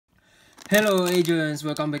Hello agents,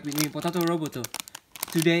 welcome back with me Potato Roboto.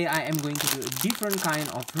 Today I am going to do a different kind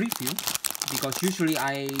of review because usually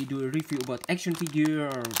I do a review about action figure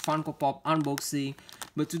or Funko Pop unboxing,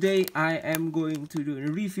 but today I am going to do a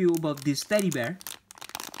review about this teddy bear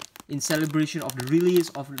in celebration of the release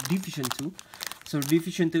of Division 2. So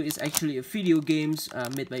Division 2 is actually a video game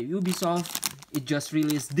made by Ubisoft. It just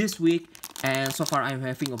released this week and so far I'm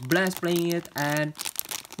having a blast playing it, and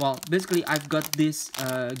well, basically I've got this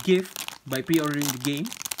gift by pre-ordering the game,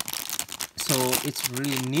 so it's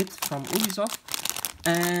really neat from Ubisoft.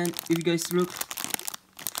 And if you guys look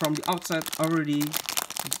from the outside already,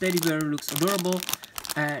 the teddy bear looks adorable.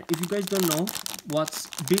 And if you guys don't know what's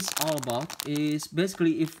this all about, is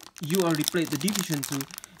basically if you already played the Division 2,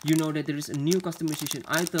 you know that there is a new customization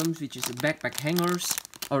items, which is a backpack hangers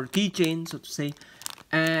or keychain, so to say.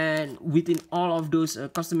 And within all of those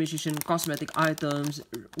customization cosmetic items,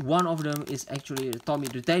 one of them is actually Tommy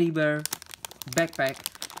the teddy bear backpack,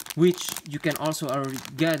 which you can also already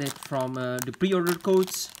get it from the pre-order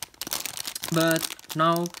codes. But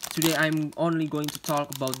now today I'm only going to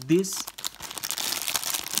talk about this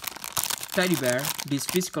teddy bear, this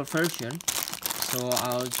physical version. So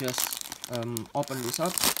I'll just open this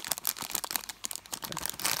up.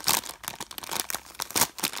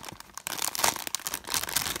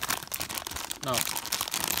 Now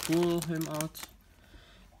pull him out,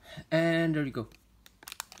 and there you go.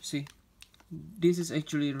 See, this is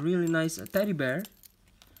actually a really nice teddy bear.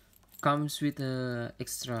 Comes with a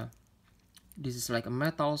extra, this is like a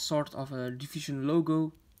metal sort of a Division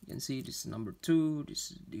logo. You can see this is number 2,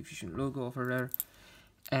 this is Division logo over there,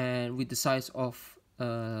 and with the size of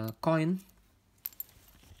a coin.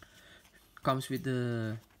 Comes with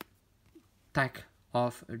the tag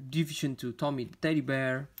of a Division 2 Tommy the teddy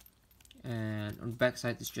bear. And on the back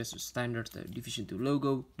side is just a standard Division 2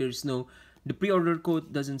 logo. There is no, the pre-order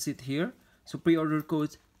code doesn't sit here, so pre-order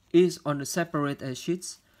code is on the separate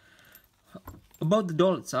sheets. About the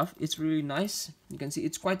doll itself, it's really nice. You can see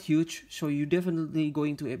it's quite huge, so you're definitely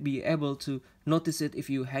going to be able to notice it if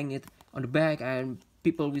you hang it on the back, and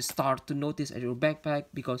people will start to notice at your backpack,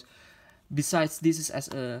 because besides this is as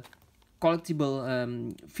a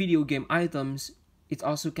collectible video game items, it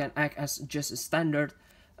also can act as just a standard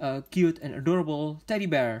cute and adorable teddy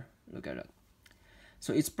bear. Look at that.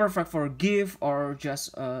 So it's perfect for a gift, or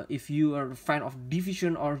just if you are a fan of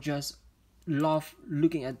Division or just love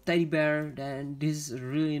looking at teddy bear, then this is a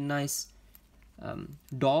really nice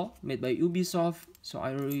doll made by Ubisoft. So I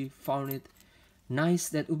really found it nice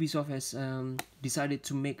that Ubisoft has decided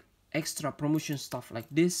to make extra promotion stuff like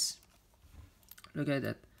this. Look at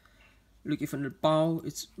that. Look, even the paw,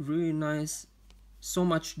 it's really nice. So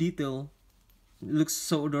much detail. It looks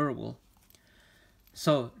so adorable.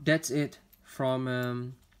 So that's it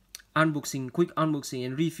from unboxing, quick unboxing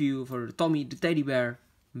and review for Tommy the teddy bear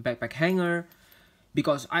backpack hanger,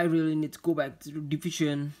 because I really need to go back to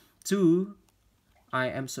Division 2. I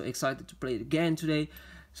am so excited to play it again today.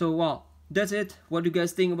 So well, that's it. What do you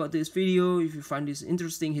guys think about this video? If you find this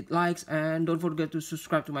interesting, hit likes and don't forget to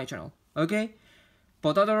subscribe to my channel. Okay,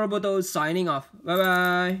 Potato Roboto signing off. Bye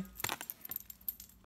bye.